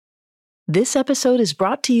This episode is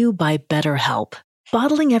brought to you by BetterHelp.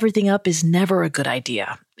 Bottling everything up is never a good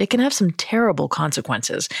idea. It can have some terrible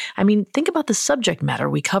consequences. I mean, think about the subject matter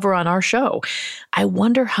we cover on our show. I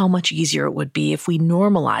wonder how much easier it would be if we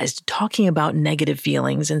normalized talking about negative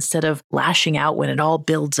feelings instead of lashing out when it all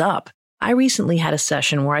builds up. I recently had a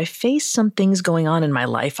session where I faced some things going on in my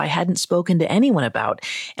life I hadn't spoken to anyone about,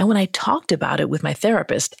 and when I talked about it with my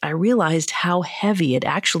therapist, I realized how heavy it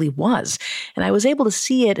actually was, and I was able to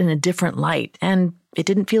see it in a different light, and it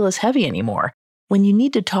didn't feel as heavy anymore. When you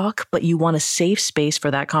need to talk, but you want a safe space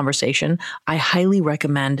for that conversation, I highly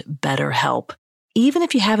recommend BetterHelp. Even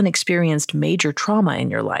if you haven't experienced major trauma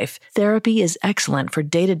in your life, therapy is excellent for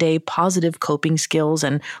day-to-day positive coping skills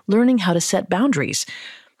and learning how to set boundaries.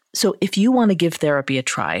 So if you want to give therapy a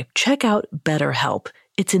try, check out BetterHelp.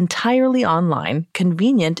 It's entirely online,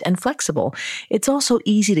 convenient, and flexible. It's also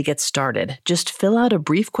easy to get started. Just fill out a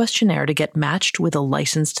brief questionnaire to get matched with a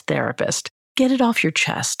licensed therapist. Get it off your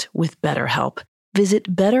chest with BetterHelp.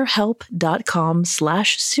 Visit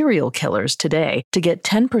betterhelp.com/serialkillers today to get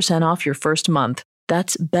 10% off your first month.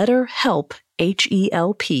 That's BetterHelp,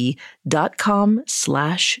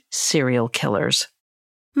 HELP.com/serialkillers.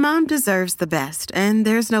 Mom deserves the best, and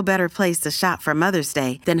there's no better place to shop for Mother's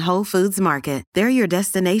Day than Whole Foods Market. They're your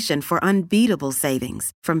destination for unbeatable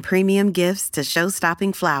savings, from premium gifts to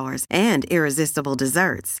show-stopping flowers and irresistible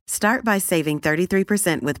desserts. Start by saving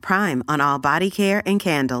 33% with Prime on all body care and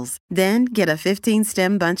candles. Then get a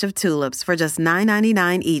 15-stem bunch of tulips for just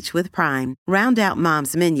 $9.99 each with Prime. Round out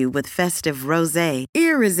Mom's menu with festive rosé,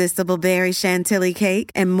 irresistible berry chantilly cake,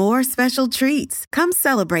 and more special treats. Come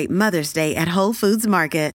celebrate Mother's Day at Whole Foods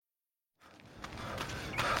Market.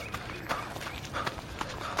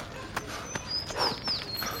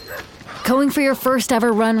 Going for your first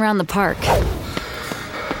ever run around the park.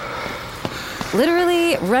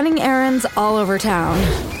 Literally running errands all over town.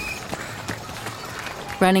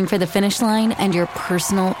 Running for the finish line and your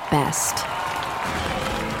personal best.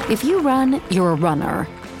 If you run, you're a runner.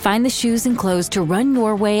 Find the shoes and clothes to run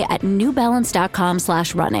your way at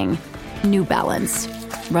newbalance.com/running. New Balance.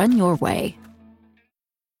 Run your way.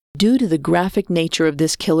 Due to the graphic nature of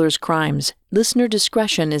this killer's crimes, listener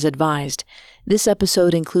discretion is advised. This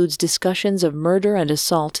episode includes discussions of murder and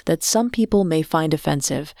assault that some people may find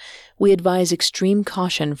offensive. We advise extreme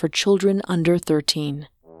caution for children under 13.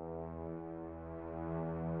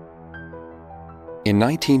 In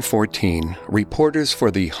 1914, reporters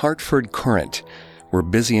for the Hartford Courant were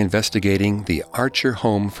busy investigating the Archer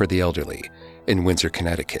Home for the Elderly in Windsor,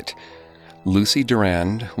 Connecticut. Lucy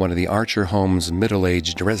Durand, one of the Archer home's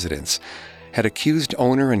middle-aged residents, had accused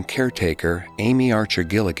owner and caretaker Amy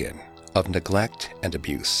Archer-Gilligan of neglect and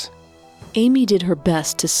abuse. Amy did her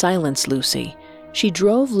best to silence Lucy. She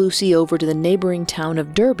drove Lucy over to the neighboring town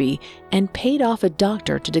of Derby and paid off a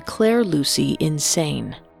doctor to declare Lucy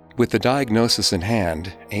insane. With the diagnosis in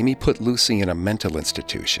hand, Amy put Lucy in a mental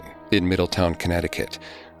institution in Middletown, Connecticut,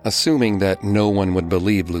 assuming that no one would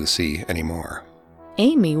believe Lucy anymore.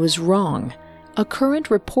 Amy was wrong. A current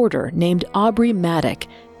reporter named Aubrey Maddock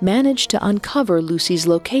managed to uncover Lucy's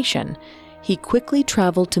location. He quickly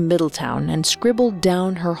traveled to Middletown and scribbled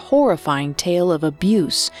down her horrifying tale of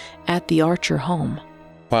abuse at the Archer home.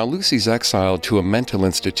 While Lucy's exile to a mental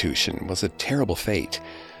institution was a terrible fate,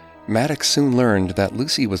 Maddox soon learned that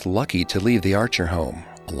Lucy was lucky to leave the Archer home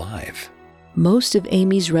alive. Most of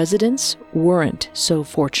Amy's residents weren't so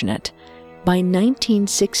fortunate. By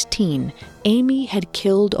 1916, Amy had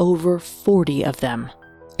killed over 40 of them.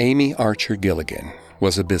 Amy Archer-Gilligan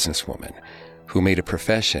was a businesswoman who made a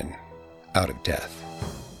profession out of death.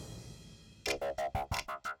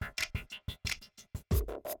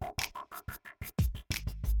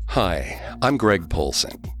 Hi, I'm Greg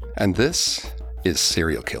Polson, and this is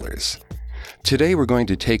Serial Killers. Today we're going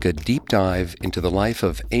to take a deep dive into the life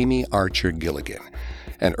of Amy Archer-Gilligan,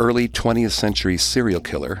 an early 20th century serial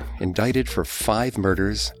killer indicted for 5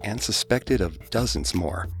 murders and suspected of dozens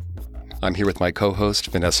more. I'm here with my co-host,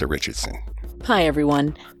 Vanessa Richardson. Hi,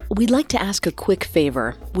 everyone. We'd like to ask a quick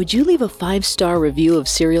favor. Would you leave a 5-star review of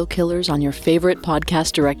Serial Killers on your favorite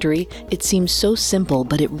podcast directory? It seems so simple,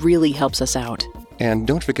 but it really helps us out. And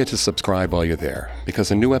don't forget to subscribe while you're there,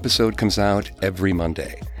 because a new episode comes out every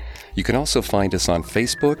Monday. You can also find us on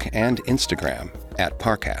Facebook and Instagram at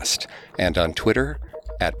Parcast, and on Twitter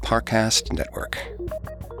at Parcast Network.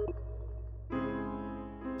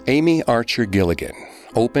 Amy Archer-Gilligan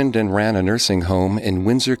opened and ran a nursing home in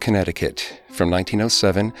Windsor, Connecticut from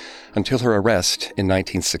 1907 until her arrest in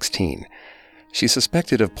 1916. She's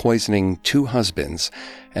suspected of poisoning 2 husbands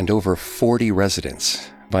and over 40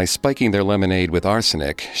 residents by spiking their lemonade with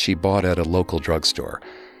arsenic she bought at a local drugstore.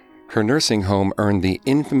 her nursing home earned the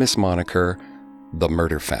infamous moniker, the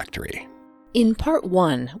Murder Factory. In Part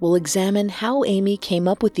 1, we'll examine how Amy came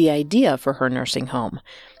up with the idea for her nursing home.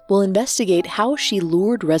 We'll investigate how she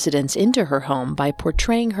lured residents into her home by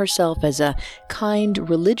portraying herself as a kind,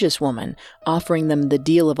 religious woman, offering them the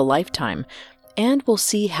deal of a lifetime. And we'll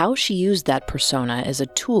see how she used that persona as a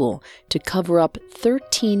tool to cover up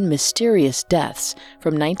 13 mysterious deaths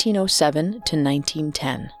from 1907 to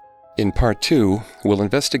 1910. In Part 2, we'll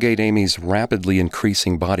investigate Amy's rapidly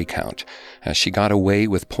increasing body count as she got away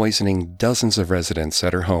with poisoning dozens of residents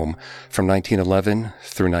at her home from 1911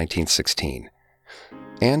 through 1916.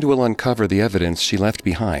 And we'll uncover the evidence she left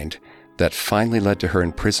behind that finally led to her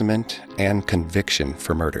imprisonment and conviction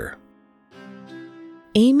for murder.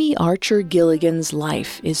 Amy Archer-Gilligan's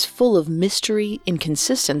life is full of mystery,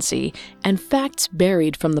 inconsistency, and facts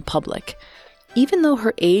buried from the public. Even though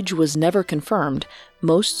her age was never confirmed,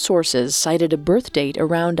 most sources cited a birth date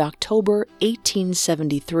around October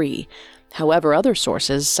 1873. However, other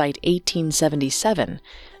sources cite 1877.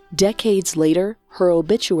 Decades later, her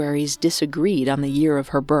obituaries disagreed on the year of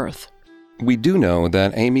her birth. We do know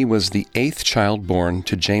that Amy was the 8th child born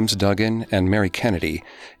to James Duggan and Mary Kennedy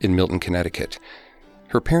in Milton, Connecticut.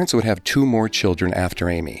 Her parents would have 2 more children after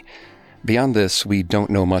Amy. Beyond this, we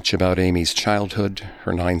don't know much about Amy's childhood,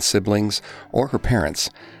 her 9 siblings, or her parents,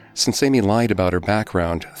 since Amy lied about her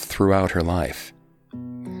background throughout her life.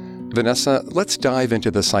 Vanessa, let's dive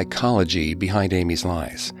into the psychology behind Amy's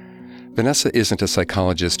lies. Vanessa isn't a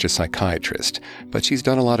psychologist or psychiatrist, but she's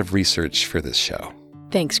done a lot of research for this show.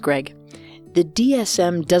 Thanks, Greg. The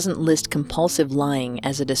DSM doesn't list compulsive lying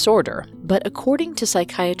as a disorder, but according to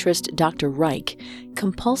psychiatrist Dr. Reich,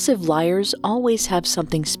 compulsive liars always have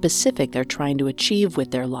something specific they're trying to achieve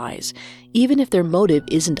with their lies, even if their motive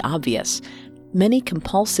isn't obvious. Many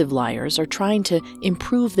compulsive liars are trying to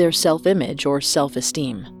improve their self-image or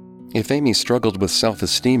self-esteem. If Amy struggled with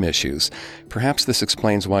self-esteem issues, perhaps this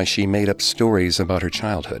explains why she made up stories about her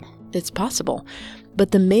childhood. It's possible.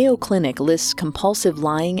 But the Mayo Clinic lists compulsive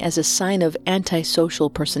lying as a sign of antisocial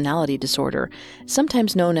personality disorder,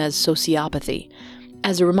 sometimes known as sociopathy.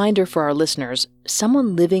 As a reminder for our listeners,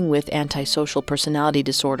 someone living with antisocial personality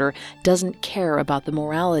disorder doesn't care about the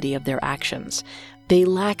morality of their actions. They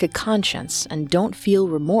lack a conscience and don't feel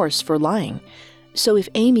remorse for lying. So if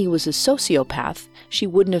Amy was a sociopath, she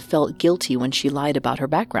wouldn't have felt guilty when she lied about her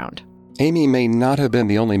background. Amy may not have been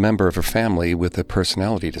the only member of her family with a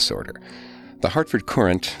personality disorder. The Hartford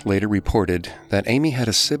Courant later reported that Amy had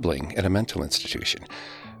a sibling at a mental institution,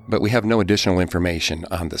 but we have no additional information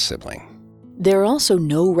on the sibling. There are also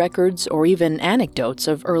no records or even anecdotes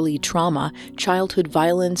of early trauma, childhood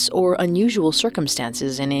violence, or unusual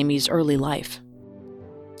circumstances in Amy's early life.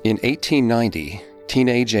 In 1890,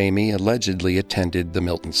 teenage Amy allegedly attended the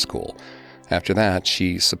Milton School. After that,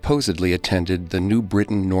 she supposedly attended the New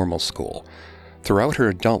Britain Normal School. Throughout her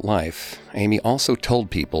adult life, Amy also told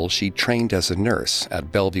people she trained as a nurse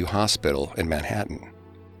at Bellevue Hospital in Manhattan.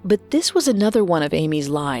 But this was another one of Amy's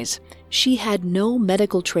lies. She had no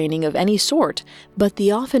medical training of any sort, but the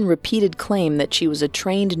often repeated claim that she was a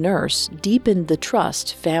trained nurse deepened the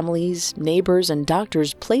trust families, neighbors, and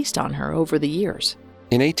doctors placed on her over the years.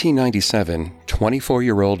 In 1897,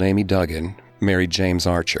 24-year-old Amy Duggan married James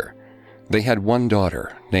Archer. They had 1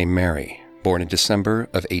 daughter named Mary, born in December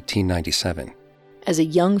of 1897. As a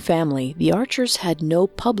young family, the Archers had no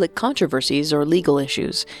public controversies or legal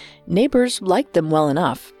issues. Neighbors liked them well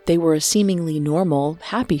enough. They were a seemingly normal,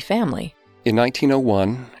 happy family. In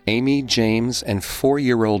 1901, Amy, James, and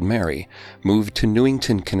 4-year-old Mary moved to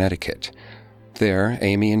Newington, Connecticut. There,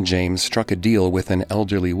 Amy and James struck a deal with an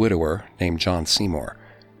elderly widower named John Seymour.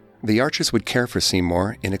 The Archers would care for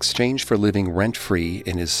Seymour in exchange for living rent-free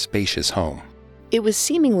in his spacious home. It was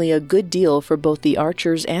seemingly a good deal for both the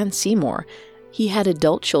Archers and Seymour. He had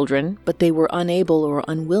adult children, but they were unable or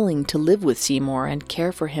unwilling to live with Seymour and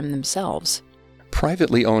care for him themselves.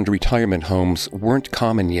 Privately owned retirement homes weren't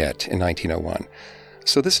common yet in 1901,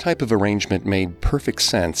 so this type of arrangement made perfect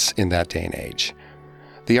sense in that day and age.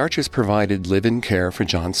 The Archers provided live-in care for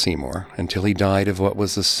John Seymour until he died of what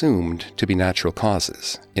was assumed to be natural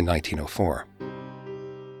causes in 1904.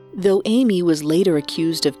 Though Amy was later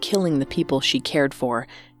accused of killing the people she cared for,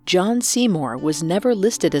 John Seymour was never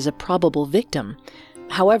listed as a probable victim.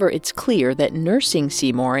 However, it's clear that nursing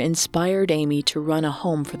Seymour inspired Amy to run a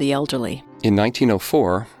home for the elderly. In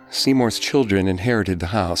 1904, Seymour's children inherited the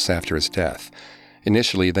house after his death.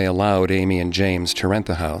 Initially, they allowed Amy and James to rent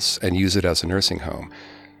the house and use it as a nursing home.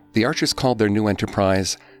 The Archers called their new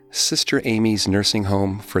enterprise Sister Amy's Nursing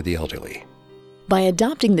Home for the Elderly. By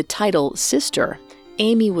adopting the title Sister,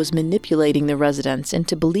 Amy was manipulating the residents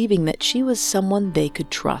into believing that she was someone they could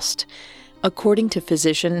trust. According to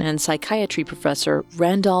physician and psychiatry professor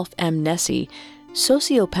Randolph M. Nesse,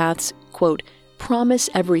 sociopaths, quote, promise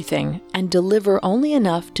everything and deliver only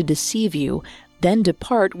enough to deceive you, then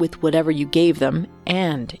depart with whatever you gave them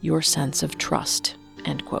and your sense of trust,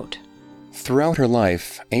 end quote. Throughout her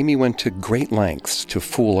life, Amy went to great lengths to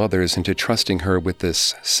fool others into trusting her with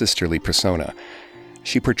this sisterly persona.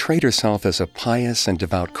 She portrayed herself as a pious and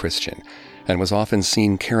devout Christian, and was often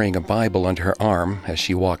seen carrying a Bible under her arm as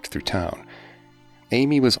she walked through town.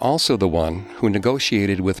 Amy was also the one who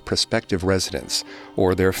negotiated with prospective residents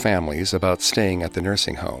or their families about staying at the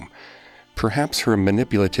nursing home. Perhaps her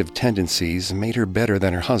manipulative tendencies made her better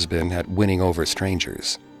than her husband at winning over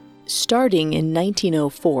strangers. Starting in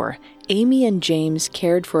 1904, Amy and James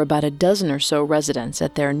cared for about a dozen or so residents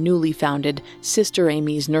at their newly founded Sister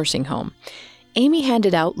Amy's nursing home. Amy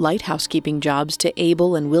handed out light housekeeping jobs to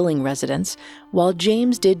able and willing residents, while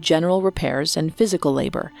James did general repairs and physical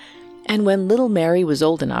labor. And when little Mary was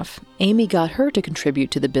old enough, Amy got her to contribute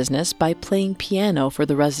to the business by playing piano for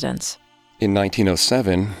the residents. In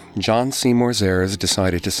 1907, John Seymour's heirs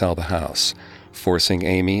decided to sell the house, forcing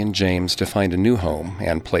Amy and James to find a new home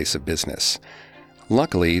and place of business.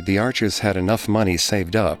 Luckily, the Archers had enough money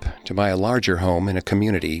saved up to buy a larger home in a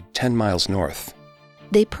community 10 miles north.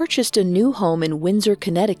 They purchased a new home in Windsor,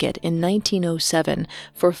 Connecticut in 1907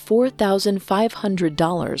 for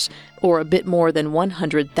 $4,500, or a bit more than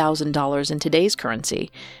 $100,000 in today's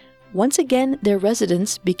currency. Once again, their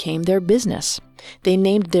residence became their business. They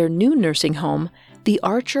named their new nursing home the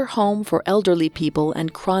Archer Home for Elderly People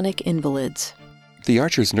and Chronic Invalids. The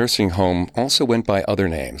Archers' nursing home also went by other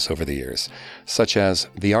names over the years, such as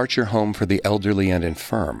the Archer Home for the Elderly and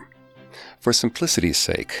Infirm. For simplicity's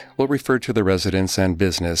sake, we'll refer to the residence and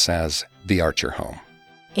business as the Archer Home.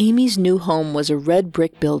 Amy's new home was a red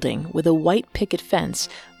brick building with a white picket fence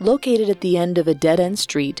located at the end of a dead-end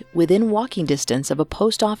street within walking distance of a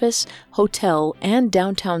post office, hotel, and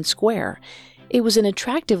downtown square. It was an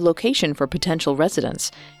attractive location for potential residents,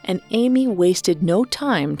 and Amy wasted no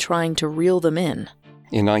time trying to reel them in.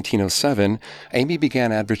 In 1907, Amy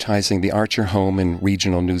began advertising the Archer Home in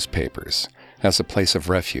regional newspapers as a place of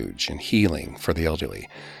refuge and healing for the elderly.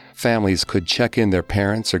 Families could check in their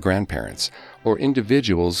parents or grandparents, or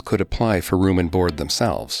individuals could apply for room and board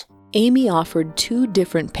themselves. Amy offered 2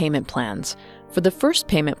 different payment plans. For the first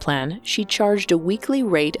payment plan, she charged a weekly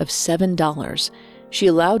rate of $7. She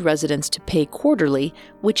allowed residents to pay quarterly,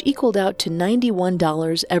 which equaled out to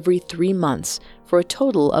 $91 every 3 months, for a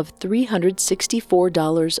total of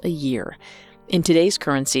 $364 a year. In today's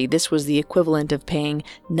currency, this was the equivalent of paying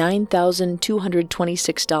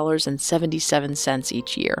 $9,226.77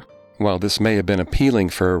 each year. While this may have been appealing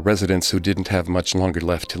for residents who didn't have much longer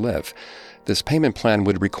left to live, this payment plan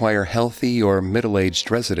would require healthy or middle-aged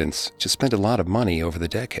residents to spend a lot of money over the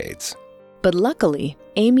decades. But luckily,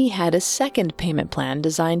 Amy had a second payment plan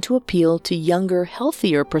designed to appeal to younger,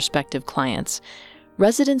 healthier prospective clients.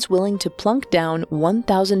 Residents willing to plunk down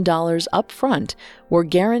 $1,000 up front were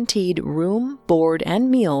guaranteed room, board, and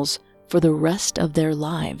meals for the rest of their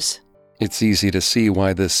lives. It's easy to see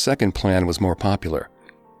why this second plan was more popular.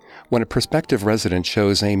 When a prospective resident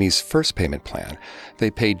chose Amy's first payment plan, they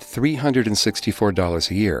paid $364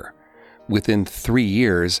 a year. Within 3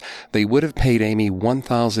 years, they would have paid Amy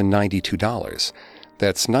 $1,092.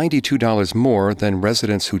 That's $92 more than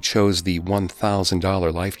residents who chose the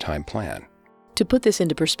 $1,000 lifetime plan. To put this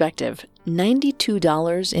into perspective,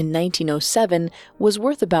 $92 in 1907 was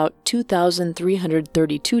worth about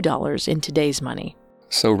 $2,332 in today's money.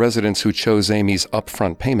 So residents who chose Amy's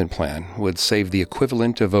upfront payment plan would save the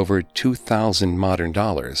equivalent of over $2,000 modern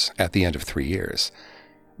dollars at the end of 3 years.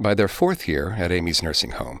 By their 4th year at Amy's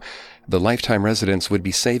nursing home, the lifetime residents would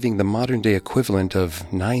be saving the modern-day equivalent of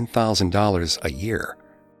 $9,000 a year.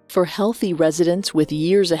 For healthy residents with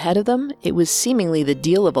years ahead of them, it was seemingly the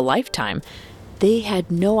deal of a lifetime. They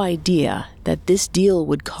had no idea that this deal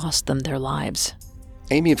would cost them their lives.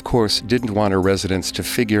 Amy, of course, didn't want her residents to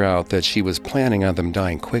figure out that she was planning on them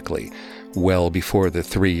dying quickly, well before the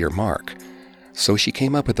 3-year mark. So she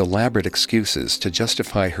came up with elaborate excuses to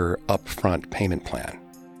justify her upfront payment plan.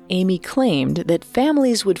 Amy claimed that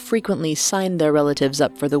families would frequently sign their relatives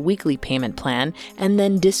up for the weekly payment plan and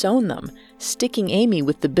then disown them, sticking Amy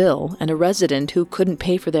with the bill and a resident who couldn't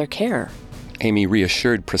pay for their care. Amy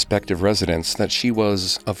reassured prospective residents that she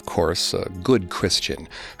was, of course, a good Christian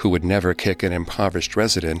who would never kick an impoverished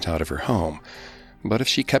resident out of her home. But if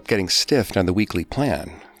she kept getting stiffed on the weekly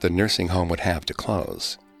plan, the nursing home would have to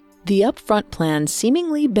close. The upfront plan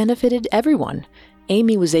seemingly benefited everyone.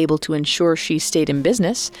 Amy was able to ensure she stayed in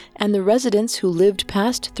business, and the residents who lived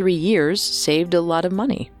past 3 years saved a lot of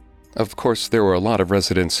money. Of course, there were a lot of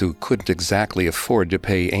residents who couldn't exactly afford to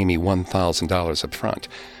pay Amy $1,000 up front.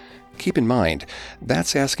 Keep in mind,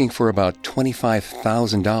 that's asking for about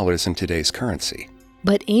 $25,000 in today's currency.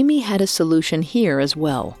 But Amy had a solution here as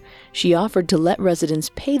well. She offered to let residents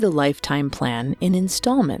pay the lifetime plan in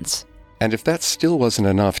installments. And if that still wasn't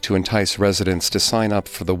enough to entice residents to sign up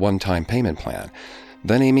for the one-time payment plan,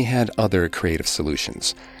 then Amy had other creative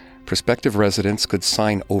solutions. Prospective residents could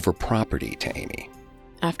sign over property to Amy.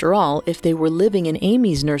 After all, if they were living in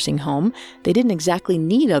Amy's nursing home, they didn't exactly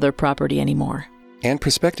need other property anymore. And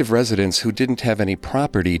prospective residents who didn't have any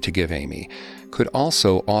property to give Amy could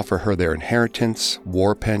also offer her their inheritance,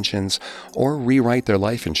 war pensions, or rewrite their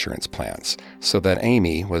life insurance plans so that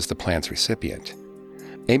Amy was the plan's recipient.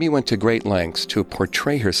 Amy went to great lengths to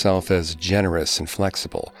portray herself as generous and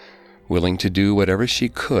flexible, willing to do whatever she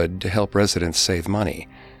could to help residents save money,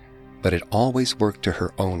 but it always worked to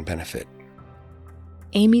her own benefit.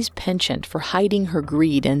 Amy's penchant for hiding her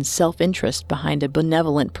greed and self-interest behind a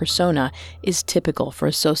benevolent persona is typical for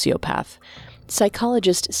a sociopath.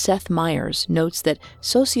 Psychologist Seth Meyers notes that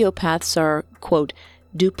sociopaths are, quote,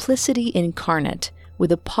 duplicity incarnate,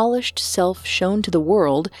 with a polished self shown to the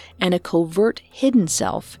world and a covert hidden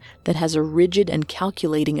self that has a rigid and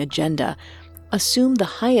calculating agenda, assume the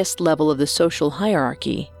highest level of the social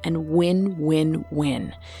hierarchy, and win, win,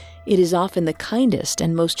 win. It is often the kindest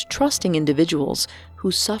and most trusting individuals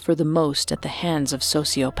who suffer the most at the hands of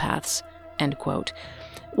sociopaths, end quote.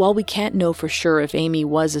 While we can't know for sure if Amy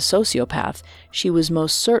was a sociopath, she was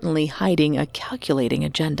most certainly hiding a calculating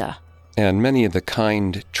agenda. And many of the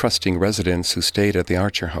kind, trusting residents who stayed at the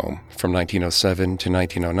Archer home from 1907 to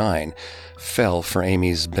 1909 fell for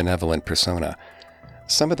Amy's benevolent persona.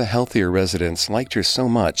 Some of the healthier residents liked her so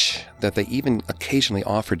much that they even occasionally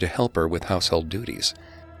offered to help her with household duties.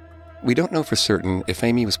 We don't know for certain if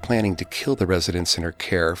Amy was planning to kill the residents in her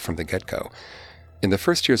care from the get-go. In the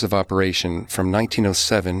first years of operation, from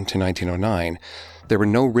 1907 to 1909, there were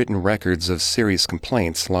no written records of serious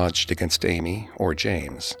complaints lodged against Amy or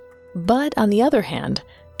James. But on the other hand,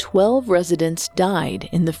 12 residents died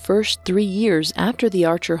in the first 3 years after the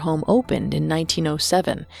Archer home opened in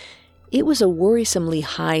 1907. It was a worrisomely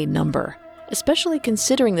high number, especially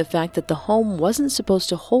considering the fact that the home wasn't supposed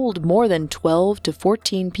to hold more than 12 to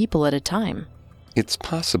 14 people at a time. It's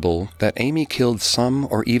possible that Amy killed some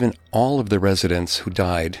or even all of the residents who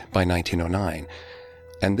died by 1909,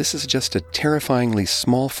 and this is just a terrifyingly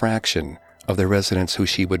small fraction of the residents who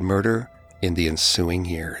she would murder in the ensuing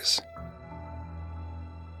years.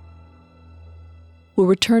 We'll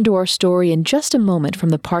return to our story in just a moment from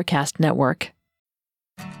the Parcast Network.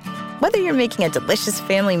 Whether you're making a delicious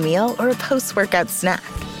family meal or a post-workout snack,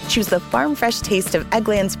 choose the farm-fresh taste of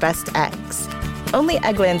Eggland's best eggs. Only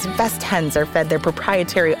Eggland's best hens are fed their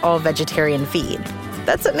proprietary all-vegetarian feed.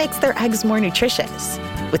 That's what makes their eggs more nutritious.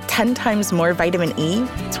 With 10 times more vitamin E,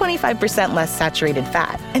 25% less saturated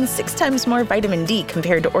fat, and 6 times more vitamin D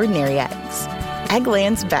compared to ordinary eggs.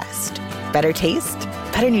 Eggland's best. Better taste,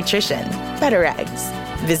 better nutrition, better eggs.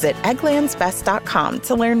 Visit egglandsbest.com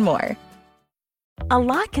to learn more. A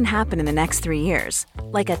lot can happen in the next 3 years.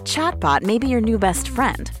 Like a chatbot may be your new best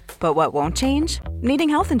friend. But what won't change? Needing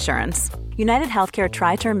health insurance. United Healthcare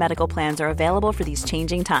Tri-Term Medical Plans are available for these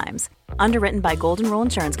changing times. Underwritten by Golden Rule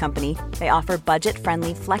Insurance Company, they offer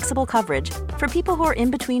budget-friendly, flexible coverage for people who are in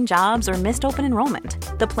between jobs or missed open enrollment.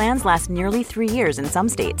 The plans last nearly 3 years in some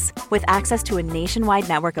states, with access to a nationwide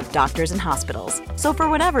network of doctors and hospitals. So for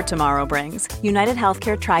whatever tomorrow brings, United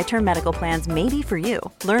Healthcare Tri-Term Medical Plans may be for you.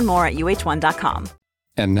 Learn more at uh1.com.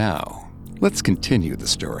 And now, let's continue the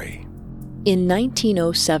story. In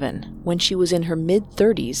 1907, when she was in her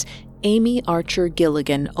mid-30s, Amy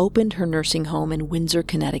Archer-Gilligan opened her nursing home in Windsor,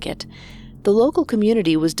 Connecticut. The local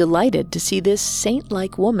community was delighted to see this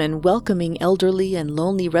saint-like woman welcoming elderly and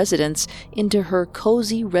lonely residents into her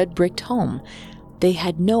cozy red-bricked home. They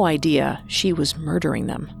had no idea she was murdering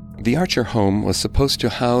them. The Archer home was supposed to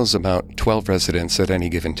house about 12 residents at any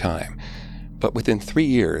given time, but within 3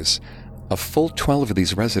 years, a full 12 of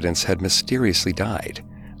these residents had mysteriously died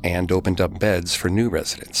and opened up beds for new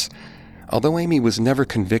residents. Although Amy was never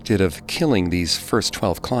convicted of killing these first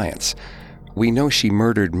 12 clients, we know she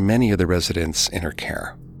murdered many of the residents in her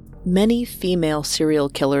care. Many female serial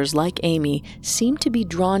killers like Amy seem to be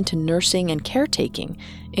drawn to nursing and caretaking,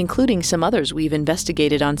 including some others we've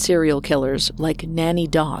investigated on serial killers like Nanny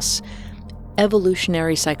Doss.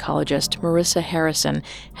 Evolutionary psychologist Marissa Harrison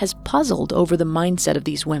has puzzled over the mindset of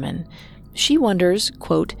these women. She wonders,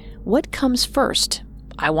 quote, what comes first?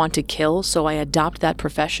 I want to kill, so I adopt that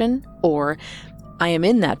profession? Or, I am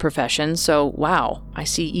in that profession, so wow, I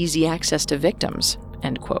see easy access to victims,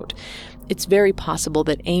 end quote. It's very possible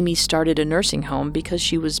that Amy started a nursing home because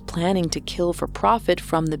she was planning to kill for profit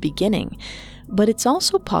from the beginning. But it's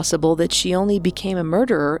also possible that she only became a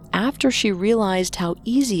murderer after she realized how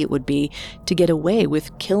easy it would be to get away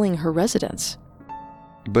with killing her residents.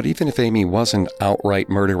 But even if Amy wasn't outright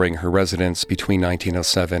murdering her residents between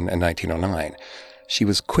 1907 and 1909, she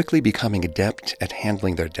was quickly becoming adept at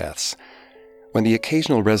handling their deaths. When the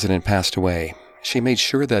occasional resident passed away, she made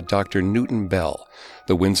sure that Dr. Newton Bell,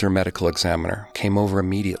 the Windsor medical examiner, came over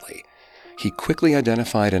immediately. He quickly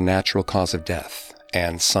identified a natural cause of death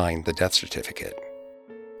and signed the death certificate.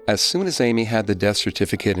 As soon as Amy had the death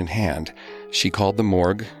certificate in hand, she called the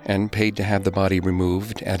morgue and paid to have the body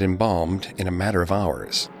removed and embalmed in a matter of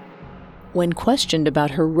hours. When questioned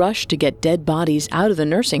about her rush to get dead bodies out of the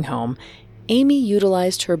nursing home, Amy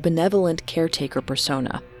utilized her benevolent caretaker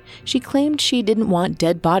persona. She claimed she didn't want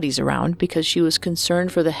dead bodies around because she was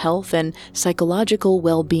concerned for the health and psychological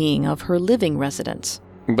well-being of her living residents.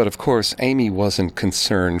 But of course, Amy wasn't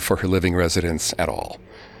concerned for her living residents at all.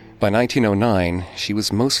 By 1909, she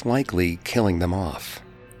was most likely killing them off.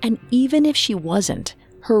 And even if she wasn't,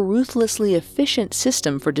 her ruthlessly efficient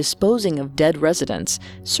system for disposing of dead residents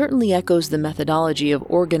certainly echoes the methodology of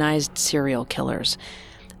organized serial killers.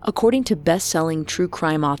 According to best-selling true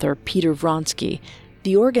crime author Peter Vronsky,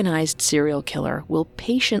 the organized serial killer will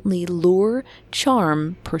patiently lure,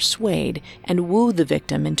 charm, persuade, and woo the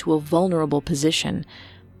victim into a vulnerable position.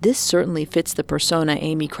 This certainly fits the persona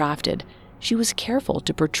Amy crafted. She was careful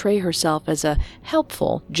to portray herself as a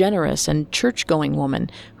helpful, generous, and church-going woman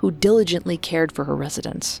who diligently cared for her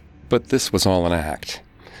residents. But this was all an act.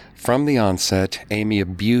 From the onset, Amy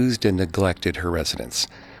abused and neglected her residents,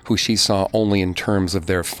 who she saw only in terms of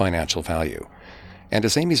their financial value. And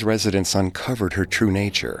as Amy's residents uncovered her true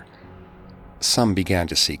nature, some began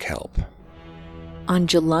to seek help. On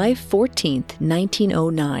July 14,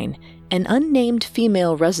 1909, an unnamed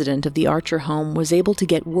female resident of the Archer home was able to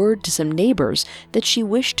get word to some neighbors that she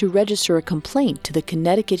wished to register a complaint to the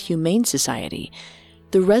Connecticut Humane Society.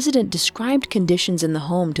 The resident described conditions in the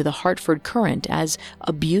home to the Hartford Courant as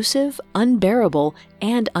abusive, unbearable,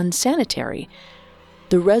 and unsanitary.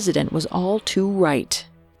 The resident was all too right.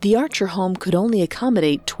 The Archer home could only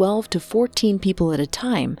accommodate 12 to 14 people at a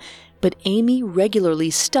time, but Amy regularly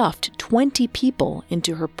stuffed 20 people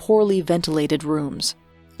into her poorly ventilated rooms.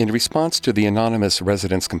 In response to the anonymous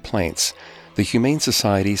residents' complaints, the Humane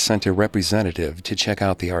Society sent a representative to check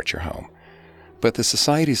out the Archer home. But the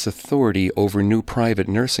Society's authority over new private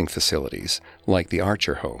nursing facilities, like the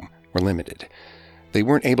Archer home, were limited. They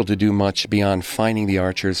weren't able to do much beyond fining the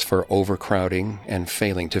Archers for overcrowding and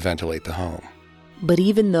failing to ventilate the home. But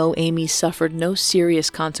even though Amy suffered no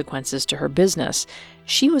serious consequences to her business,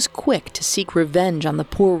 she was quick to seek revenge on the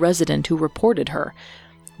poor resident who reported her.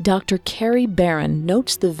 Dr. Carrie Barron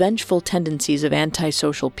notes the vengeful tendencies of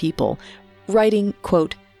antisocial people, writing,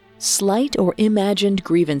 quote, "Slight or imagined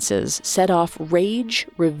grievances set off rage,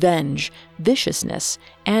 revenge, viciousness,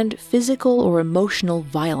 and physical or emotional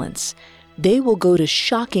violence. They will go to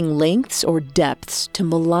shocking lengths or depths to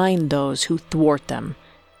malign those who thwart them,"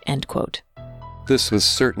 end quote. This was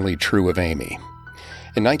certainly true of Amy.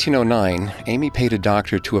 In 1909, Amy paid a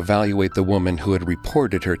doctor to evaluate the woman who had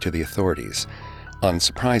reported her to the authorities.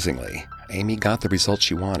 Unsurprisingly, Amy got the results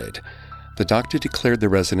she wanted. The doctor declared the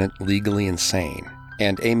resident legally insane,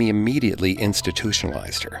 and Amy immediately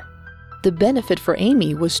institutionalized her. The benefit for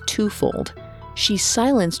Amy was twofold. She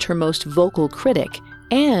silenced her most vocal critic,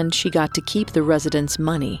 and she got to keep the resident's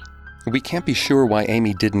money. We can't be sure why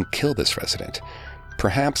Amy didn't kill this resident.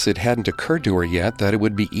 Perhaps it hadn't occurred to her yet that it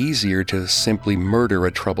would be easier to simply murder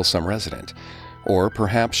a troublesome resident. Or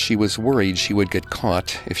perhaps she was worried she would get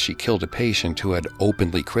caught if she killed a patient who had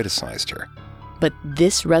openly criticized her. But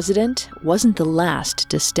this resident wasn't the last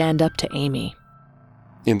to stand up to Amy.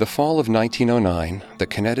 In the fall of 1909, the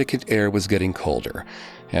Connecticut air was getting colder,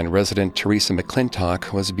 and resident Teresa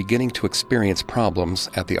McClintock was beginning to experience problems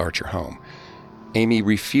at the Archer home. Amy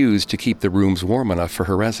refused to keep the rooms warm enough for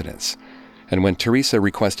her residents. And when Teresa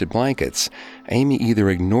requested blankets, Amy either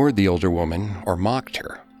ignored the older woman or mocked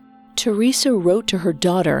her. Teresa wrote to her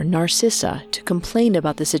daughter, Narcissa, to complain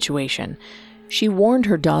about the situation. She warned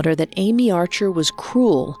her daughter that Amy Archer was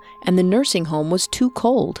cruel and the nursing home was too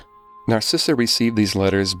cold. Narcissa received these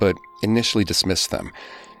letters but initially dismissed them.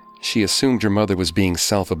 She assumed her mother was being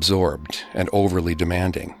self-absorbed and overly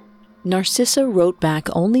demanding. Narcissa wrote back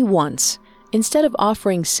only once. Instead of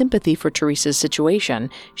offering sympathy for Teresa's situation,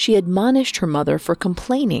 she admonished her mother for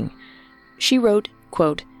complaining. She wrote,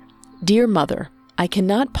 quote, "Dear Mother, I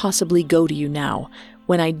cannot possibly go to you now.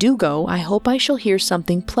 When I do go, I hope I shall hear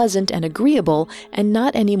something pleasant and agreeable and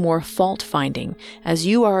not any more fault-finding, as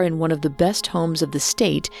you are in one of the best homes of the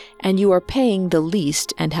state, and you are paying the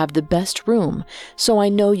least and have the best room, so I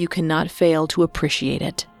know you cannot fail to appreciate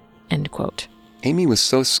it." End quote. Amy was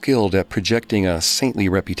so skilled at projecting a saintly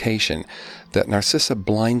reputation that Narcissa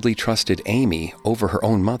blindly trusted Amy over her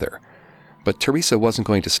own mother. But Teresa wasn't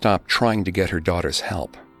going to stop trying to get her daughter's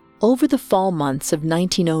help. Over the fall months of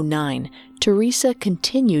 1909, Teresa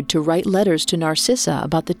continued to write letters to Narcissa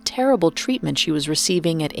about the terrible treatment she was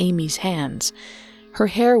receiving at Amy's hands. Her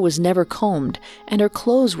hair was never combed, and her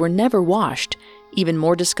clothes were never washed. Even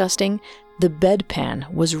more disgusting, the bedpan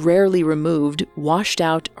was rarely removed, washed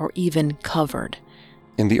out, or even covered.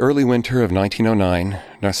 In the early winter of 1909,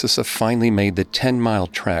 Narcissa finally made the 10-mile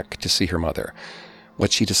trek to see her mother.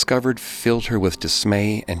 What she discovered filled her with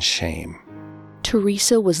dismay and shame.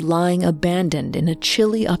 Teresa was lying abandoned in a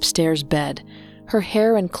chilly upstairs bed. Her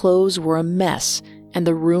hair and clothes were a mess, and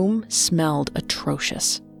the room smelled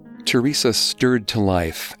atrocious. Teresa stirred to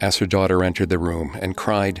life as her daughter entered the room and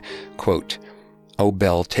cried, quote, "Oh,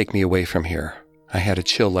 Belle, take me away from here. I had a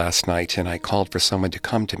chill last night and I called for someone to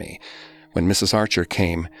come to me. When Mrs. Archer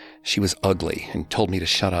came, she was ugly and told me to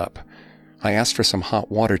shut up. I asked for some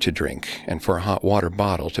hot water to drink and for a hot water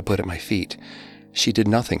bottle to put at my feet. She did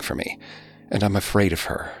nothing for me, and I'm afraid of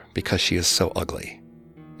her because she is so ugly."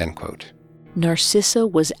 End quote. Narcissa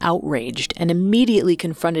was outraged and immediately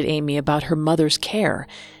confronted Amy about her mother's care,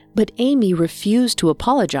 but Amy refused to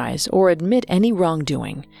apologize or admit any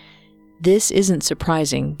wrongdoing. This isn't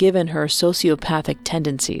surprising given her sociopathic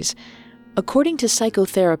tendencies. According to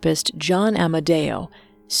psychotherapist John Amadeo,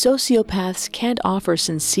 sociopaths can't offer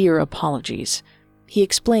sincere apologies. He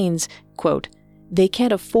explains, quote, "They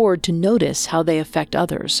can't afford to notice how they affect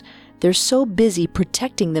others. They're so busy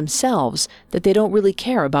protecting themselves that they don't really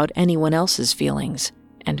care about anyone else's feelings."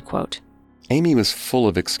 End quote. Amy was full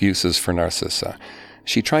of excuses for Narcissa.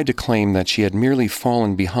 She tried to claim that she had merely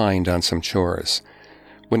fallen behind on some chores.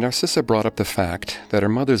 When Narcissa brought up the fact that her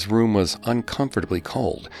mother's room was uncomfortably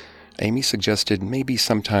cold, Amy suggested maybe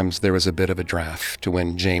sometimes there was a bit of a draft to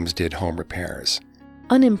when James did home repairs.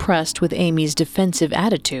 Unimpressed with Amy's defensive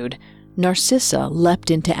attitude, Narcissa leapt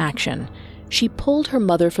into action. She pulled her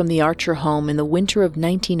mother from the Archer home in the winter of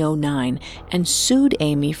 1909 and sued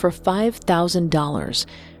Amy for $5,000.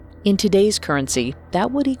 In today's currency,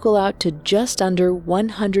 that would equal out to just under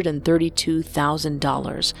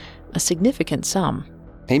 $132,000, a significant sum.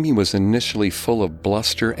 Amy was initially full of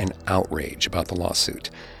bluster and outrage about the lawsuit,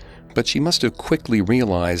 but she must have quickly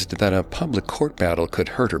realized that a public court battle could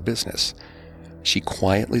hurt her business. She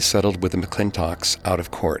quietly settled with the McClintocks out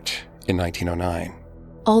of court in 1909.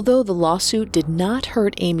 Although the lawsuit did not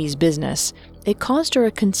hurt Amy's business, it caused her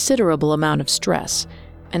a considerable amount of stress.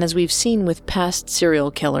 And as we've seen with past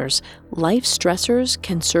serial killers, life stressors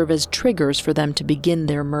can serve as triggers for them to begin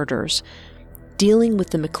their murders. Dealing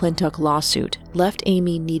with the McClintock lawsuit left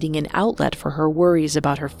Amy needing an outlet for her worries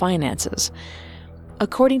about her finances.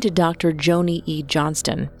 According to Dr. Joni E.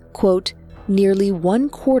 Johnston, quote, "Nearly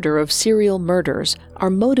 1/4 of serial murders are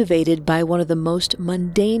motivated by one of the most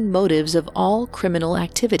mundane motives of all criminal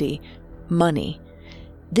activity, money.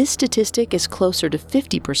 This statistic is closer to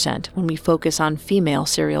 50% when we focus on female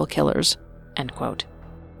serial killers." End quote.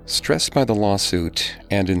 Stressed by the lawsuit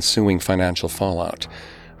and ensuing financial fallout,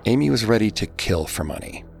 Amy was ready to kill for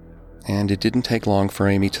money. And it didn't take long for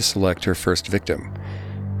Amy to select her first victim.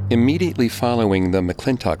 Immediately following the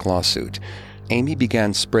McClintock lawsuit, Amy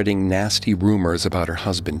began spreading nasty rumors about her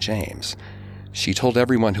husband, James. She told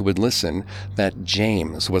everyone who would listen that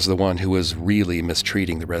James was the one who was really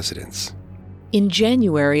mistreating the residents. In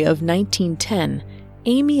January of 1910,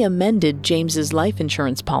 Amy amended James's life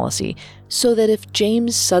insurance policy so that if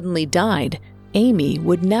James suddenly died, Amy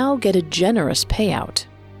would now get a generous payout.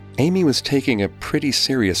 Amy was taking a pretty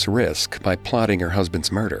serious risk by plotting her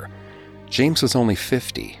husband's murder. James was only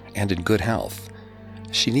 50 and in good health.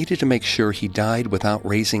 She needed to make sure he died without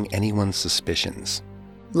raising anyone's suspicions.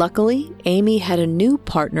 Luckily, Amy had a new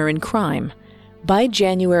partner in crime. By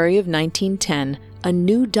January of 1910, a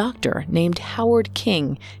new doctor named Howard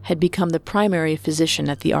King had become the primary physician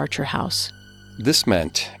at the Archer house. This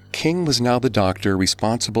meant King was now the doctor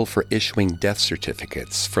responsible for issuing death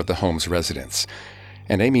certificates for the home's residents,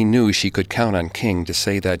 and Amy knew she could count on King to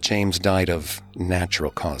say that James died of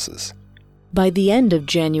natural causes. By the end of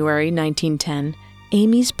January 1910,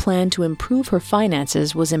 Amy's plan to improve her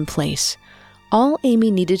finances was in place. All Amy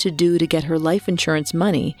needed to do to get her life insurance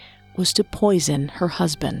money was to poison her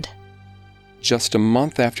husband. Just a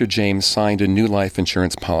month after James signed a new life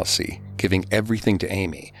insurance policy, giving everything to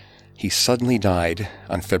Amy, he suddenly died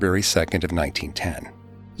on February 2nd of 1910.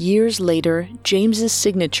 Years later, James's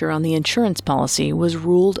signature on the insurance policy was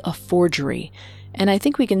ruled a forgery, and I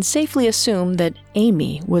think we can safely assume that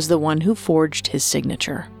Amy was the one who forged his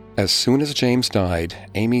signature. As soon as James died,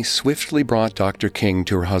 Amy swiftly brought Dr. King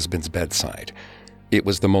to her husband's bedside. It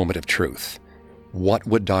was the moment of truth. What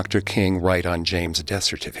would Dr. King write on James' death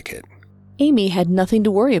certificate? Amy had nothing to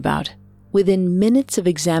worry about. Within minutes of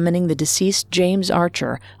examining the deceased James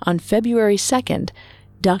Archer on February 2nd,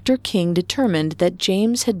 Dr. King determined that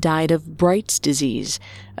James had died of Bright's disease,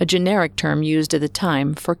 a generic term used at the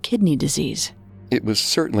time for kidney disease. It was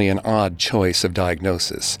certainly an odd choice of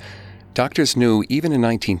diagnosis. Doctors knew, even in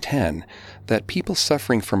 1910, that people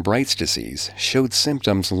suffering from Bright's disease showed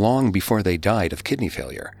symptoms long before they died of kidney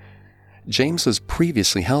failure. James was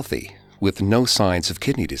previously healthy, with no signs of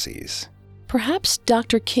kidney disease. Perhaps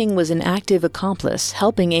Dr. King was an active accomplice,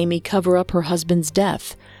 helping Amy cover up her husband's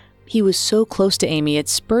death. He was so close to Amy it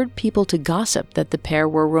spurred people to gossip that the pair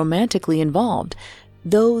were romantically involved,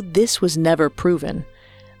 though this was never proven.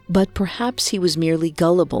 But perhaps he was merely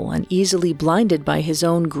gullible and easily blinded by his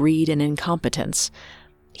own greed and incompetence.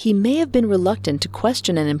 He may have been reluctant to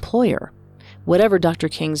question an employer. Whatever Dr.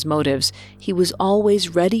 King's motives, he was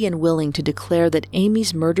always ready and willing to declare that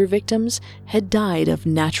Amy's murder victims had died of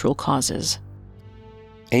natural causes.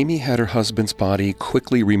 Amy had her husband's body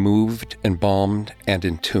quickly removed, embalmed, and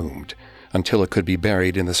entombed until it could be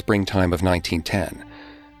buried in the springtime of 1910.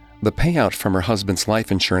 The payout from her husband's life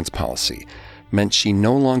insurance policy meant she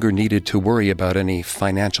no longer needed to worry about any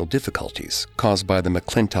financial difficulties caused by the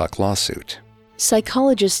McClintock lawsuit.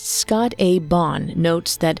 Psychologist Scott A. Bond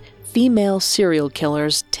notes that female serial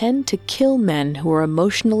killers tend to kill men who are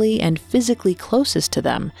emotionally and physically closest to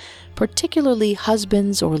them, particularly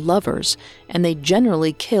husbands or lovers, and they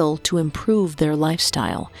generally kill to improve their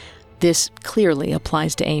lifestyle. This clearly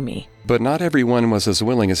applies to Amy. But not everyone was as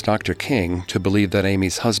willing as Dr. King to believe that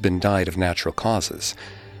Amy's husband died of natural causes.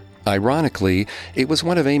 Ironically, it was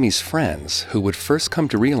one of Amy's friends who would first come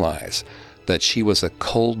to realize that she was a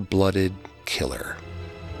cold-blooded killer.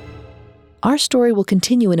 Our story will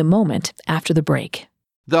continue in a moment after the break.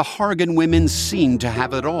 The Hargan women seemed to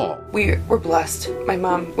have it all. We were blessed. My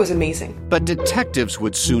mom was amazing. But detectives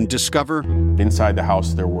would soon discover inside the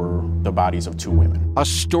house there were the bodies of 2 women. A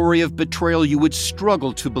story of betrayal you would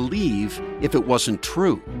struggle to believe if it wasn't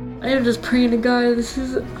true. I am just praying to God, this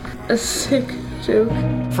is a sick joke.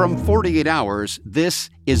 From 48 Hours, this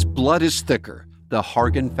is Blood is Thicker, the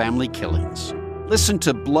Hargan family killings. Listen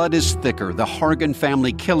to Blood is Thicker, the Hargan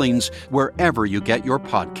family killings, wherever you get your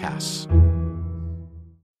podcasts.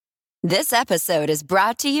 This episode is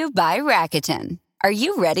brought to you by Rakuten. Are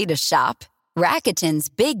you ready to shop? Rakuten's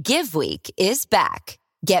Big Give Week is back.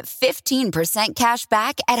 Get 15% cash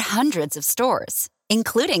back at hundreds of stores,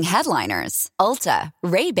 including headliners, Ulta,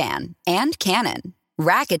 Ray-Ban, and Canon.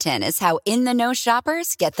 Rakuten is how in-the-know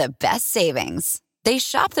shoppers get the best savings. They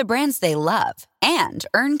shop the brands they love and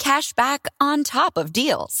earn cash back on top of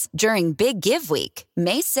deals during Big Give Week,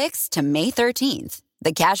 May 6th to May 13th.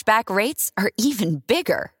 The cashback rates are even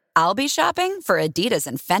bigger. I'll be shopping for Adidas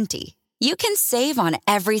and Fenty. You can save on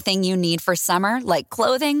everything you need for summer, like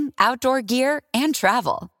clothing, outdoor gear, and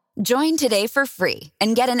travel. Join today for free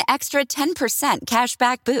and get an extra 10%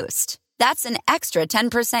 cashback boost. That's an extra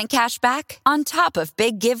 10% cash back on top of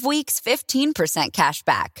Big Give Week's 15% cash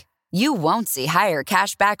back. You won't see higher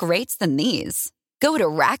cashback rates than these. Go to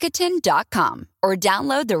Rakuten.com or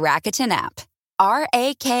download the Rakuten app.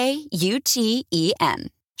 Rakuten.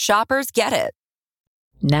 Shoppers get it.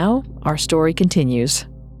 Now, our story continues.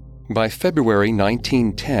 By February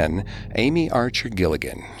 1910, Amy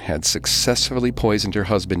Archer-Gilligan had successfully poisoned her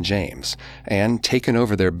husband James and taken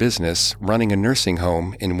over their business running a nursing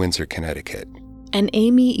home in Windsor, Connecticut. And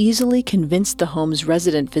Amy easily convinced the home's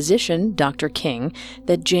resident physician, Dr. King,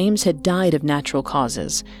 that James had died of natural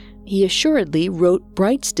causes. He assuredly wrote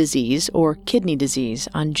Bright's disease, or kidney disease,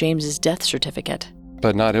 on James's death certificate.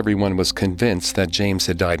 But not everyone was convinced that James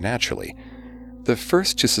had died naturally. The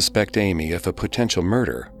first to suspect Amy of a potential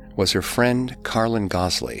murder was her friend Carlin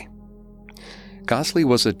Gosley. Gosley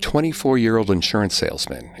was a 24-year-old insurance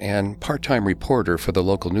salesman and part-time reporter for the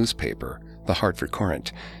local newspaper, the Hartford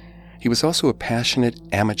Courant. He was also a passionate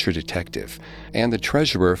amateur detective and the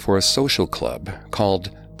treasurer for a social club called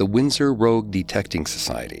the Windsor Rogue Detecting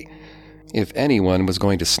Society. If anyone was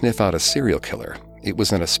going to sniff out a serial killer, it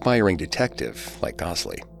was an aspiring detective like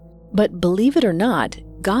Gosley. But believe it or not,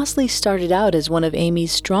 Gosley started out as one of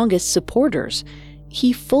Amy's strongest supporters.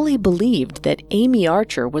 He fully believed that Amy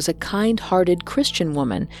Archer was a kind-hearted Christian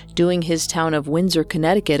woman doing his town of Windsor,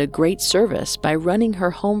 Connecticut a great service by running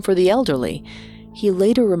her home for the elderly. He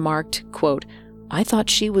later remarked, quote, "I thought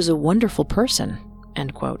she was a wonderful person,"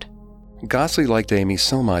 end quote. Gosley liked Amy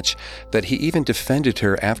so much that he even defended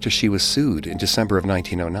her after she was sued in December of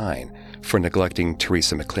 1909 for neglecting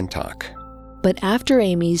Teresa McClintock. But after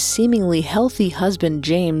Amy's seemingly healthy husband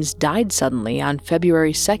James died suddenly on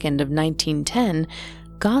February 2nd of 1910,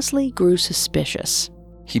 Gosley grew suspicious.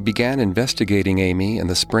 He began investigating Amy in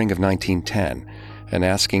the spring of 1910 and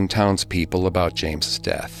asking townspeople about James's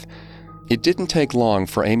death. It didn't take long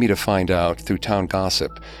for Amy to find out through town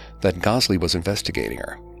gossip that Gosley was investigating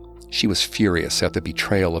her. She was furious at the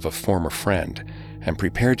betrayal of a former friend and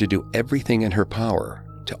prepared to do everything in her power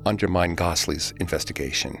to undermine Gosley's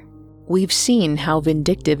investigation. We've seen how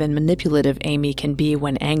vindictive and manipulative Amy can be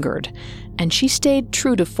when angered, and she stayed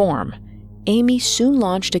true to form. Amy soon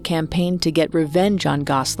launched a campaign to get revenge on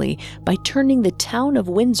Gosley by turning the town of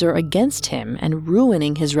Windsor against him and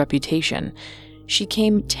ruining his reputation. She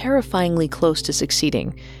came terrifyingly close to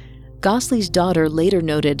succeeding. Gosley's daughter later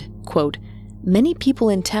noted, quote, "Many people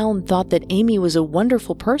in town thought that Amy was a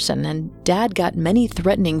wonderful person, and Dad got many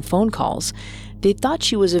threatening phone calls. They thought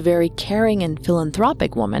she was a very caring and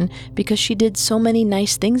philanthropic woman because she did so many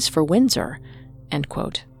nice things for Windsor," end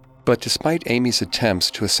quote. But despite Amy's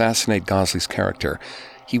attempts to assassinate Gosley's character,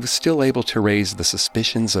 he was still able to raise the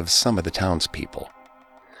suspicions of some of the townspeople.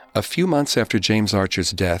 A few months after James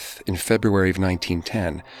Archer's death in February of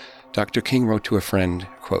 1910, Dr. King wrote to a friend,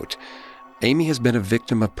 quote, "Amy has been a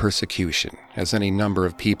victim of persecution, as any number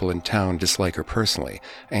of people in town dislike her personally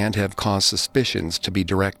and have caused suspicions to be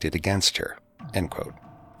directed against her," end quote.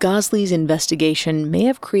 Gosley's investigation may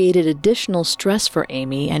have created additional stress for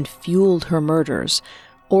Amy and fueled her murders,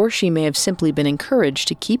 or she may have simply been encouraged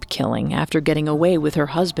to keep killing after getting away with her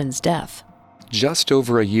husband's death. Just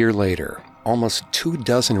over a year later, almost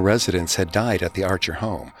 24 residents had died at the Archer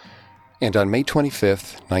home. And on May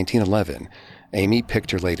 25, 1911, Amy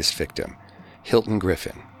picked her latest victim. Hilton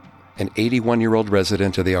Griffin, an 81-year-old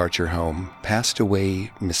resident of the Archer home, passed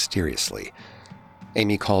away mysteriously.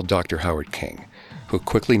 Amy called Dr. Howard King, who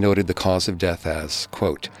quickly noted the cause of death as,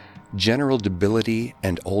 quote, "general debility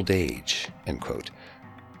and old age," end quote.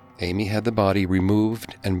 Amy had the body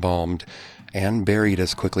removed, embalmed, and buried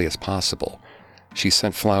as quickly as possible. She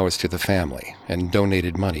sent flowers to the family and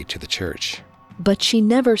donated money to the church. But she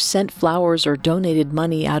never sent flowers or donated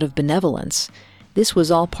money out of benevolence. This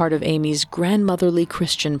was all part of Amy's grandmotherly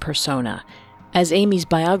Christian persona. As Amy's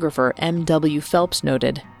biographer, M.W. Phelps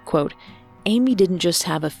noted, quote, "Amy didn't just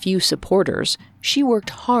have a few supporters, she worked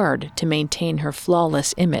hard to maintain her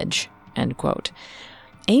flawless image," end quote.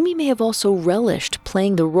 Amy may have also relished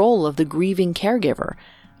playing the role of the grieving caregiver.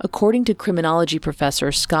 According to criminology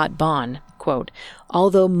professor Scott Bond, quote,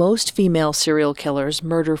 "Although most female serial killers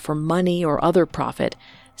murder for money or other profit,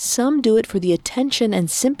 some do it for the attention and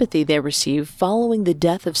sympathy they receive following the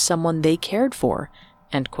death of someone they cared for,"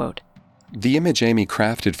 end quote. The image Amy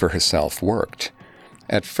crafted for herself worked.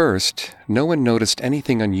 At first, no one noticed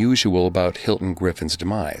anything unusual about Hilton Griffin's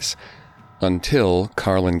demise, until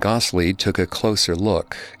Carlin Gosley took a closer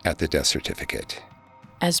look at the death certificate.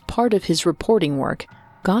 As part of his reporting work,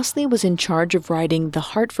 Gosley was in charge of writing the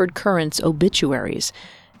Hartford Courant's obituaries.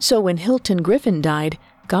 So when Hilton Griffin died,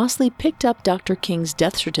 Gosley picked up Dr. King's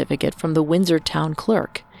death certificate from the Windsor town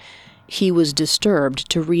clerk. He was disturbed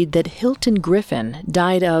to read that Hilton Griffin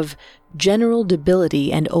died of general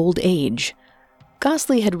debility and old age.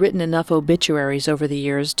 Gosley had written enough obituaries over the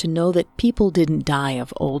years to know that people didn't die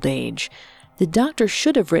of old age. The doctor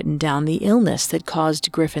should have written down the illness that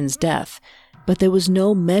caused Griffin's death, but there was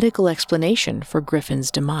no medical explanation for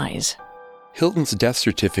Griffin's demise. Hilton's death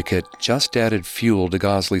certificate just added fuel to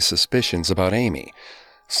Gosley's suspicions about Amy,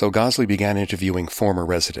 so Gosley began interviewing former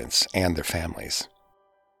residents and their families.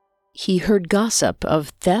 He heard gossip of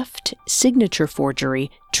theft, signature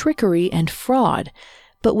forgery, trickery, and fraud.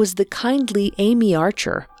 But was the kindly Amy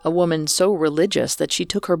Archer, a woman so religious that she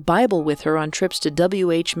took her Bible with her on trips to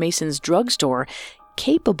W.H. Mason's drugstore,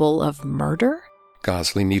 capable of murder?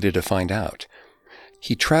 Gosley needed to find out.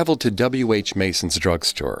 He traveled to W.H. Mason's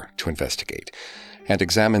drugstore to investigate and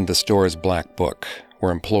examined the store's black book,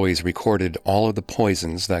 where employees recorded all of the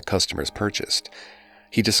poisons that customers purchased.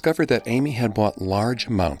 He discovered that Amy had bought large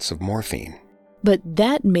amounts of morphine. But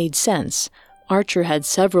that made sense. Archer had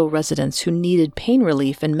several residents who needed pain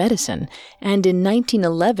relief and medicine, and in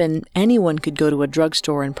 1911, anyone could go to a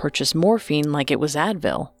drugstore and purchase morphine like it was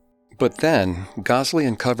Advil. But then, Gosley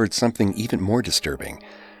uncovered something even more disturbing.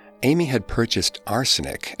 Amy had purchased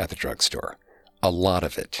arsenic at the drugstore. A lot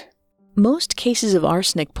of it. Most cases of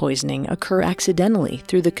arsenic poisoning occur accidentally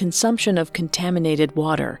through the consumption of contaminated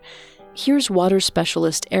water. Here's water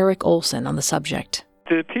specialist Eric Olson on the subject.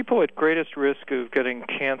 The people at greatest risk of getting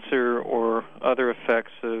cancer or other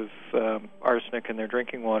effects of arsenic in their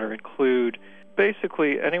drinking water include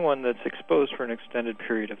basically anyone that's exposed for an extended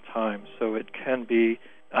period of time. So it can be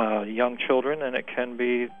young children and it can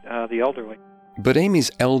be the elderly. But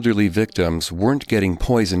Amy's elderly victims weren't getting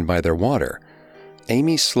poisoned by their water.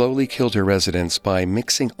 Amy slowly killed her residents by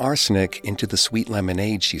mixing arsenic into the sweet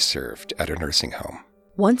lemonade she served at her nursing home.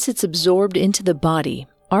 Once it's absorbed into the body,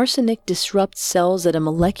 arsenic disrupts cells at a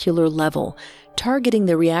molecular level, targeting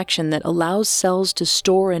the reaction that allows cells to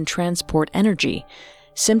store and transport energy.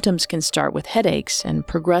 Symptoms can start with headaches and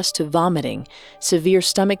progress to vomiting, severe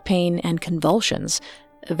stomach pain, and convulsions.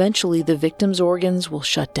 Eventually, the victim's organs will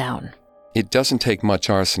shut down. It doesn't take much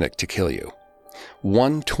arsenic to kill you.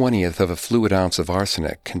 1/20th of a fluid ounce of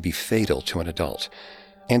arsenic can be fatal to an adult.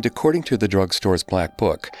 And according to the drugstore's Black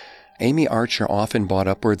Book, Amy Archer often bought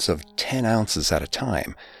upwards of 10 ounces at a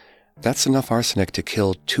time. That's enough arsenic to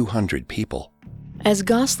kill 200 people. As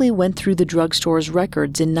Gosley went through the drugstore's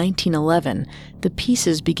records in 1911, the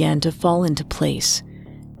pieces began to fall into place.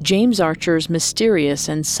 James Archer's mysterious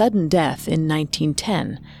and sudden death in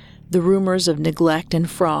 1910, the rumors of neglect and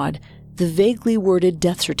fraud, the vaguely worded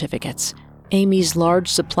death certificates, Amy's large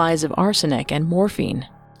supplies of arsenic and morphine.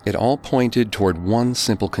 It all pointed toward one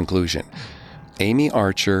simple conclusion. Amy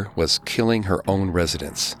Archer was killing her own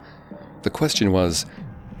residents. The question was,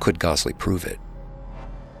 could Gosley prove it?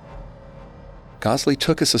 Gosley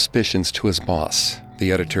took his suspicions to his boss,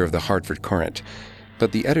 the editor of the Hartford Courant,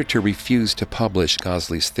 but the editor refused to publish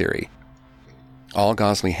Gosley's theory. All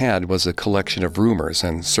Gosley had was a collection of rumors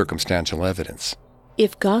and circumstantial evidence.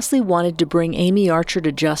 If Gosley wanted to bring Amy Archer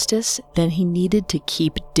to justice, then he needed to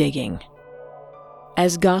keep digging.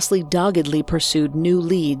 As Gosley doggedly pursued new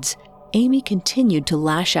leads, Amy continued to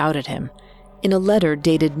lash out at him. In a letter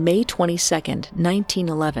dated May 22,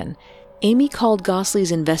 1911, Amy called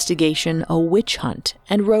Gosley's investigation a witch hunt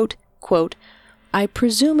and wrote, quote, "I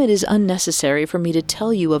presume it is unnecessary for me to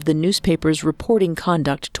tell you of the newspaper's reporting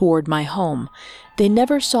conduct toward my home. They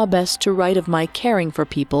never saw best to write of my caring for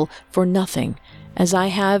people for nothing, as I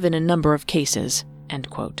have in a number of cases." End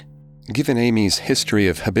quote. Given Amy's history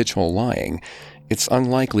of habitual lying, it's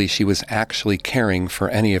unlikely she was actually caring for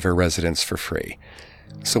any of her residents for free.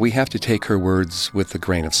 So we have to take her words with a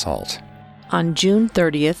grain of salt. On June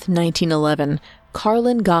 30th, 1911,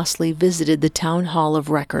 Carlin Gosley visited the Town Hall of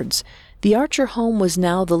Records. The Archer home was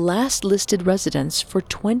now the last listed residence for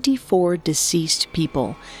 24 deceased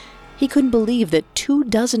people. He couldn't believe that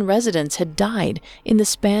 24 residents had died in the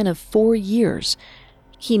span of 4 years.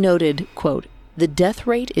 He noted, quote, "The death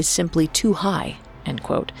rate is simply too high," end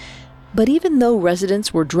quote. But even though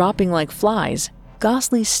residents were dropping like flies,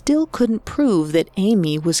 Gosley still couldn't prove that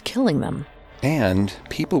Amy was killing them. And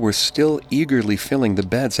people were still eagerly filling the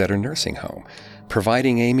beds at her nursing home,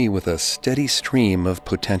 providing Amy with a steady stream of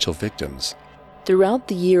potential victims. Throughout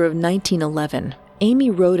the year of 1911, Amy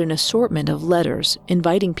wrote an assortment of letters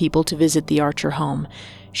inviting people to visit the Archer home.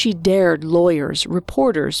 She dared lawyers,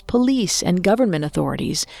 reporters, police, and government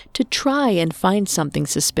authorities to try and find something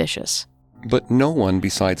suspicious. But no one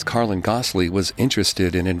besides Carlin Gosley was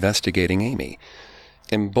interested in investigating Amy.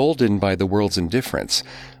 Emboldened by the world's indifference,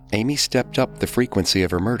 Amy stepped up the frequency of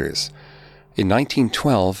her murders. In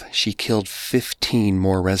 1912, she killed 15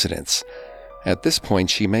 more residents. At this point,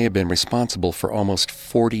 she may have been responsible for almost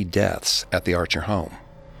 40 deaths at the Archer home.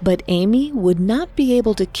 But Amy would not be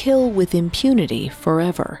able to kill with impunity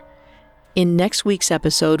forever. In next week's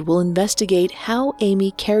episode, we'll investigate how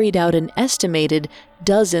Amy carried out an estimated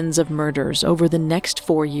dozens of murders over the next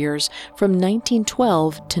 4 years from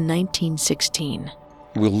 1912 to 1916.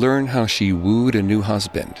 We'll learn how she wooed a new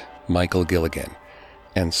husband, Michael Gilligan,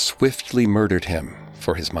 and swiftly murdered him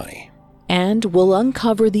for his money. And we'll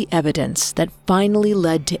uncover the evidence that finally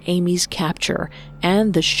led to Amy's capture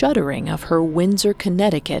and the shuttering of her Windsor,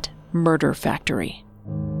 Connecticut murder factory.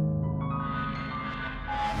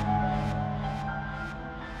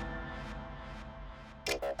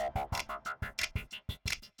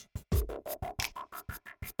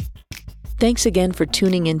 Thanks again for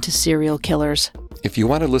tuning in to Serial Killers. If you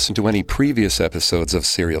want to listen to any previous episodes of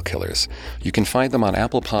Serial Killers, you can find them on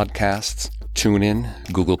Apple Podcasts, TuneIn,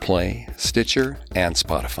 Google Play, Stitcher, and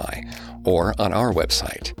Spotify, or on our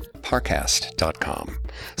website, parcast.com,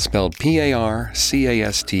 spelled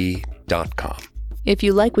PARCAST.com. If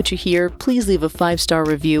you like what you hear, please leave a 5-star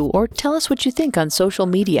review or tell us what you think on social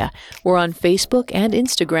media. We're on Facebook and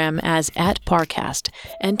Instagram as @Parcast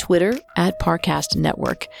and Twitter @Parcast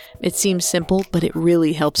Network. It seems simple, but it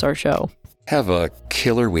really helps our show. Have a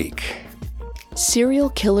killer week. Serial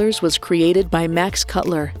Killers was created by Max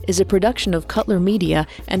Cutler, is a production of Cutler Media,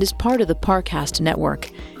 and is part of the Parcast network.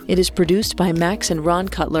 It is produced by Max and Ron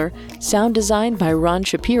Cutler, sound designed by Ron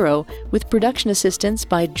Shapiro, with production assistance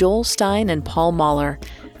by Joel Stein and Paul Mahler.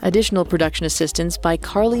 Additional production assistance by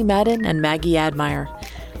Carly Madden and Maggie Admire.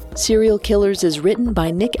 Serial Killers is written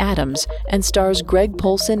by Nick Adams and stars Greg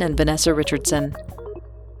Polson and Vanessa Richardson.